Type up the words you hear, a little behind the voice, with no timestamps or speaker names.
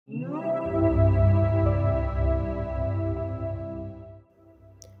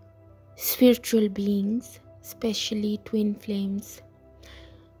Spiritual beings, especially twin flames,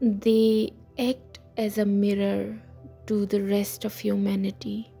 they act as a mirror to the rest of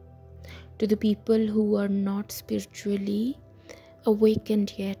humanity, to the people who are not spiritually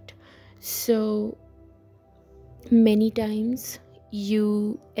awakened yet. So many times,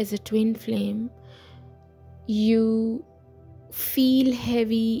 you as a twin flame, you feel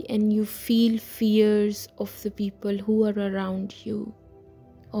heavy and you feel fears of the people who are around you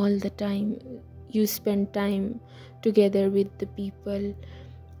all the time. You spend time together with the people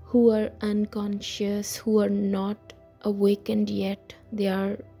who are unconscious, who are not awakened yet.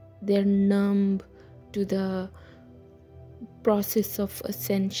 They're numb to the process of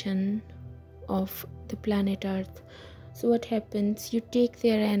ascension of the planet Earth. So what happens? You take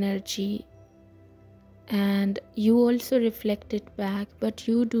their energy and you also reflect it back, but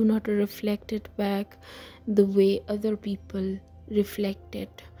you do not reflect it back the way other people reflect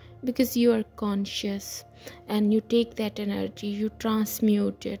it, because you are conscious and you take that energy, you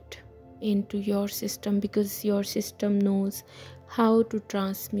transmute it into your system, because your system knows how to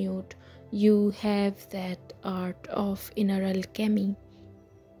transmute. You have that art of inner alchemy.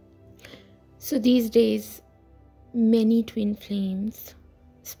 So these days, many twin flames,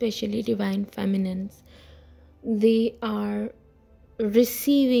 especially divine feminines, they are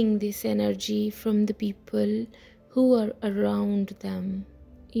receiving this energy from the people who are around them.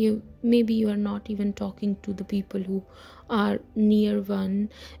 Maybe you are not even talking to the people who are near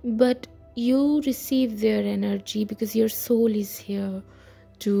one, but you receive their energy because your soul is here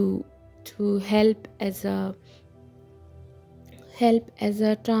to help as a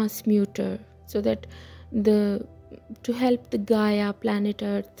transmuter, so that to help the Gaia, planet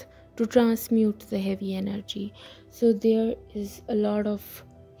Earth, to transmute the heavy energy. So there is a lot of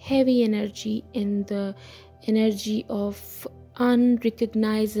heavy energy in the energy of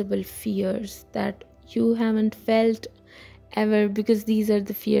unrecognizable fears that you haven't felt ever, because these are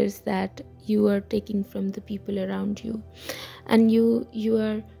the fears that you are taking from the people around you, and you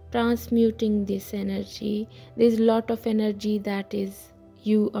are transmuting this energy. There's a lot of energy that is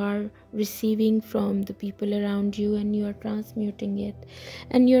you are receiving from the people around you, and you are transmuting it,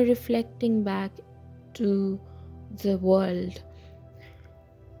 and you're reflecting back to the world.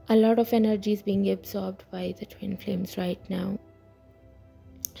 A lot of energy is being absorbed by the twin flames right now.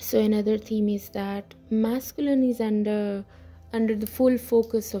 So another theme is that masculine is under the full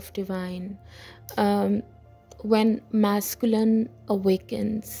focus of divine. When masculine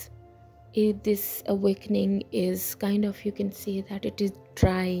awakens, this awakening is kind of, you can say that it is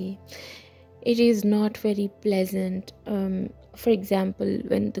dry. It is not very pleasant. For example,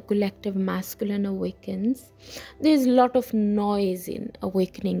 when the collective masculine awakens, there's a lot of noise in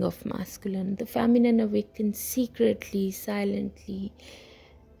awakening of masculine. The feminine awakens secretly, silently,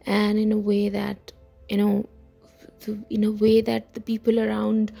 and in a way that, the people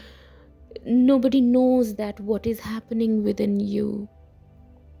around, nobody knows that what is happening within you,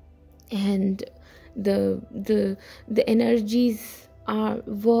 and the energies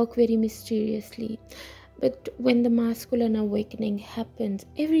work very mysteriously. But when the masculine awakening happens,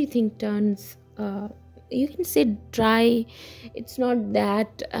 everything turns, you can say, dry. It's not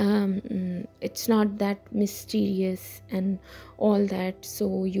that mysterious and all that.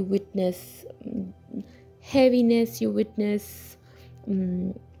 So you witness heaviness, you witness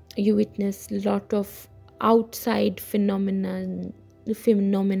lot of outside phenomena,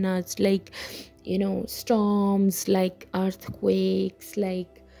 like, storms, like earthquakes,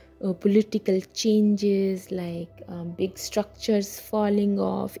 like political changes, like big structures falling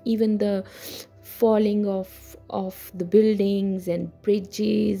off, even the falling off of the buildings and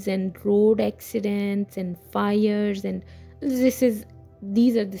bridges, and road accidents and fires, and these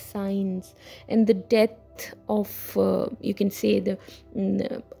are the signs. And the death of, you can say, the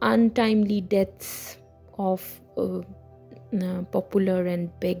untimely deaths of popular and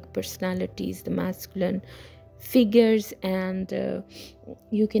big personalities, the masculine figures. And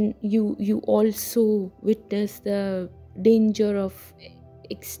you also witness the danger of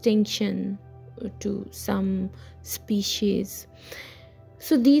extinction to some species.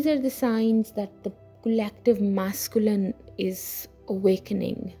 So these are the signs that the collective masculine is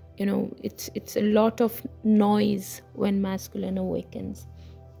awakening. It's a lot of noise when masculine awakens.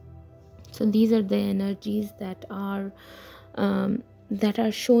 So these are the energies that are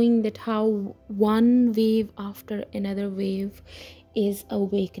showing that how one wave after another wave is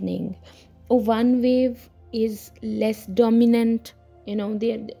awakening. One wave is less dominant.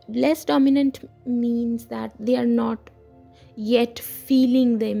 They're less dominant means that they are not yet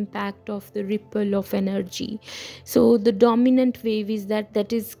feeling the impact of the ripple of energy. So the dominant wave is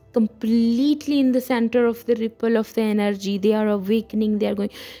that is completely in the center of the ripple of the energy. They are awakening, they are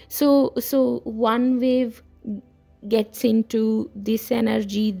going. So one wave gets into this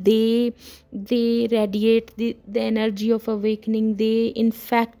energy, they radiate the energy of awakening, they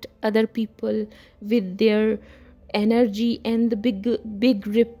infect other people with their energy, and the big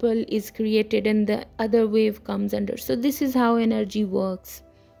ripple is created and the other wave comes under. So this is how energy works.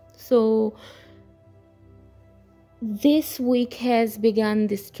 So this week has begun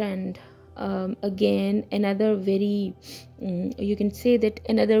this trend. Again, another very you can say that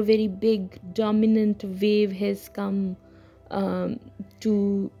another very big dominant wave has come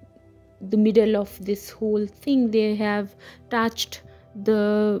to the middle of this whole thing. They have touched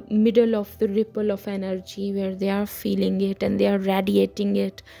the middle of the ripple of energy where they are feeling it and they are radiating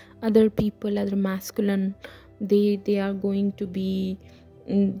it. Other people, other masculine, they are going to be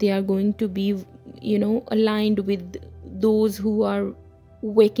aligned with those who are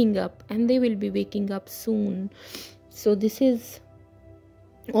waking up, and they will be waking up soon. So this is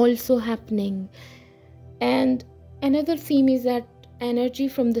also happening. And another theme is that energy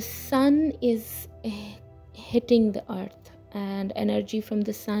from the sun is hitting the earth, and energy from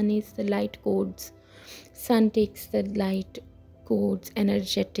the sun is the light codes. Sun takes the light codes,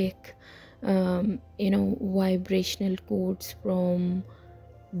 energetic vibrational codes from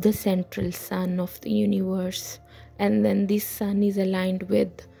the central sun of the universe, and then this sun is aligned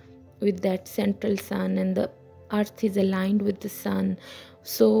with that central sun, and the earth is aligned with the sun.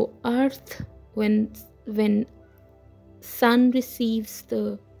 So earth, when sun receives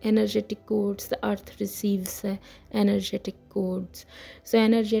the energetic codes, the earth receives the energetic codes. So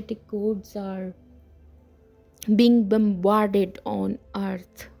energetic codes are being bombarded on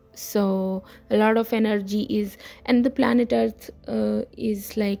earth. So a lot of energy is, and the planet earth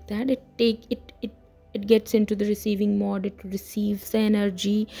is like that. It gets into the receiving mode, it receives the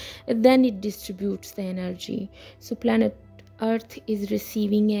energy, and then it distributes the energy. So planet earth is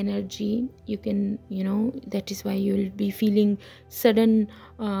receiving energy. You can, that is why you'll be feeling sudden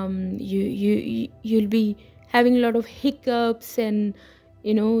you'll be having a lot of hiccups, and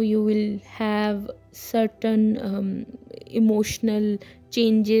you will have certain emotional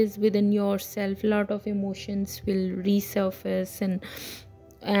changes within yourself. A lot of emotions will resurface,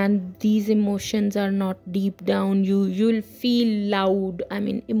 and these emotions are not deep down. You'll feel loud,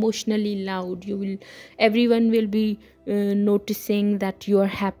 emotionally loud. Everyone will be noticing that you're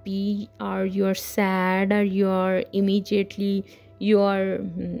happy, or you're sad, or you're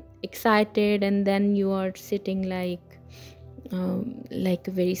excited, and then you are sitting like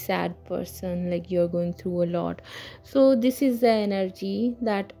a very sad person, like you're going through a lot. So this is the energy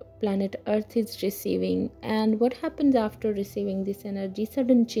that planet earth is receiving. And what happens after receiving this energy?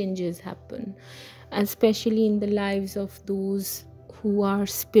 Sudden changes happen, especially in the lives of those who are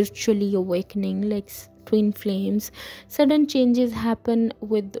spiritually awakening, like twin flames. Sudden changes happen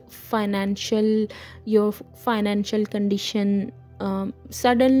with your financial condition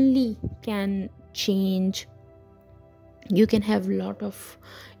suddenly can change. You can have a lot of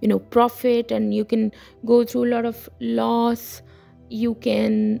profit, and you can go through a lot of loss. You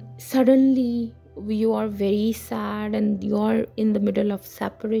can suddenly, you are very sad and you are in the middle of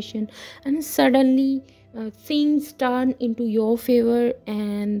separation, and suddenly things turn into your favor,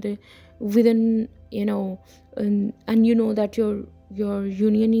 and within and you know that your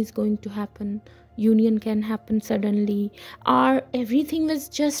union is going to happen. Union can happen suddenly, or everything was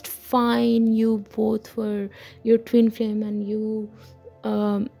just fine. You both were, your twin flame and you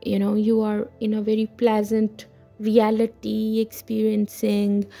you are in a very pleasant reality,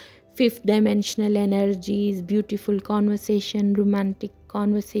 experiencing fifth dimensional energies, beautiful conversation, romantic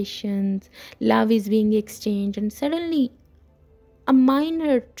conversations, love is being exchanged, and suddenly a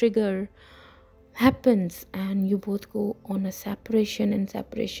minor trigger happens and you both go on a separation, and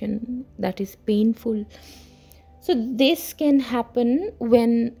separation that is painful. So this can happen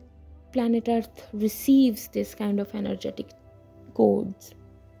when planet earth receives this kind of energetic codes.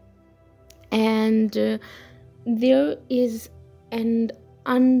 And there is an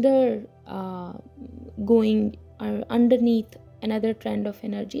going or underneath another trend of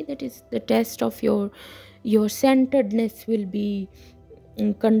energy, that is the test of your centeredness will be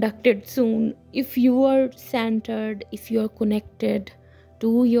conducted soon. If you are centered, if you are connected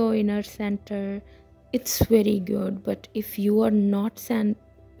to your inner center, it's very good. But if you are not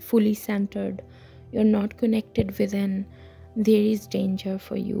fully centered, you're not connected within, there is danger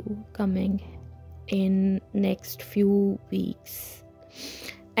for you coming in next few weeks.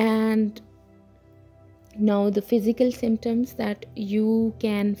 And Now, the physical symptoms that you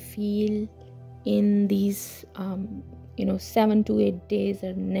can feel in these 7 to 8 days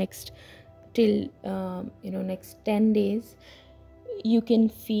or next till next 10 days, you can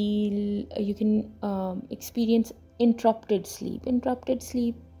feel, you can experience interrupted sleep,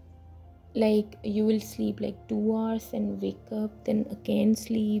 like you will sleep like 2 hours and wake up, then again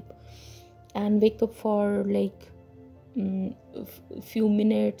sleep and wake up for like few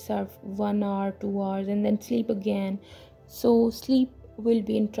minutes or 1 hour, 2 hours, and then sleep again. So sleep will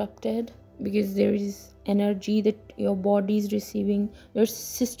be interrupted because there is energy that your body is receiving, your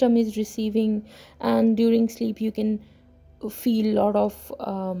system is receiving, and during sleep you can feel a lot of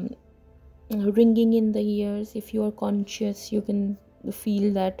ringing in the ears. If you are conscious, you can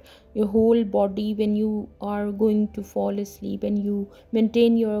feel that your whole body, when you are going to fall asleep and you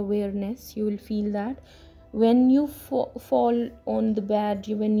maintain your awareness, you will feel that when you fall on the bed,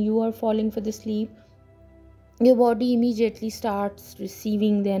 when you are falling for the sleep, your body immediately starts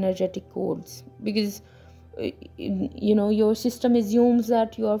receiving the energetic codes, because your system assumes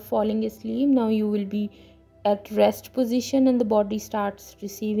that you are falling asleep. Now you will be at rest position and the body starts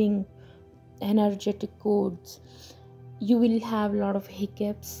receiving energetic codes. You will have a lot of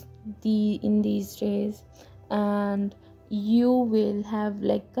hiccups in these days, and you will have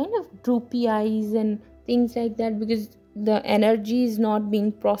like kind of droopy eyes and things like that, because the energy is not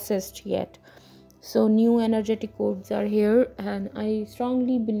being processed yet. So new energetic codes are here, and I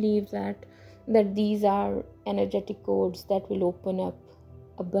strongly believe that these are energetic codes that will open up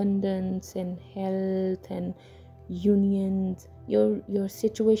abundance and health and unions. Your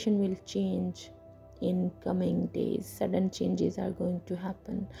situation will change in coming days. Sudden changes are going to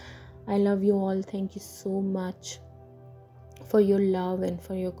happen. I love you all. Thank you so much for your love and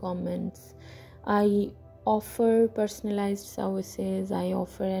for your comments. I offer personalized services, I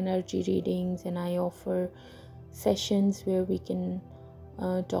offer energy readings, and I offer sessions where we can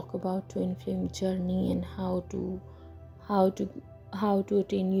talk about twin flame journey and how to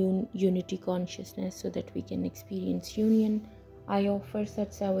attain unity consciousness so that we can experience union. I offer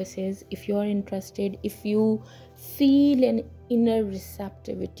such services. If you are interested, if you feel an inner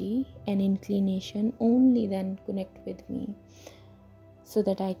receptivity and inclination, only then connect with me so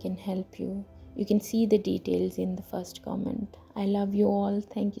that I can help you. You can see the details in the first comment. I love you all.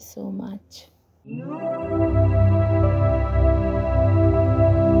 Thank you so much.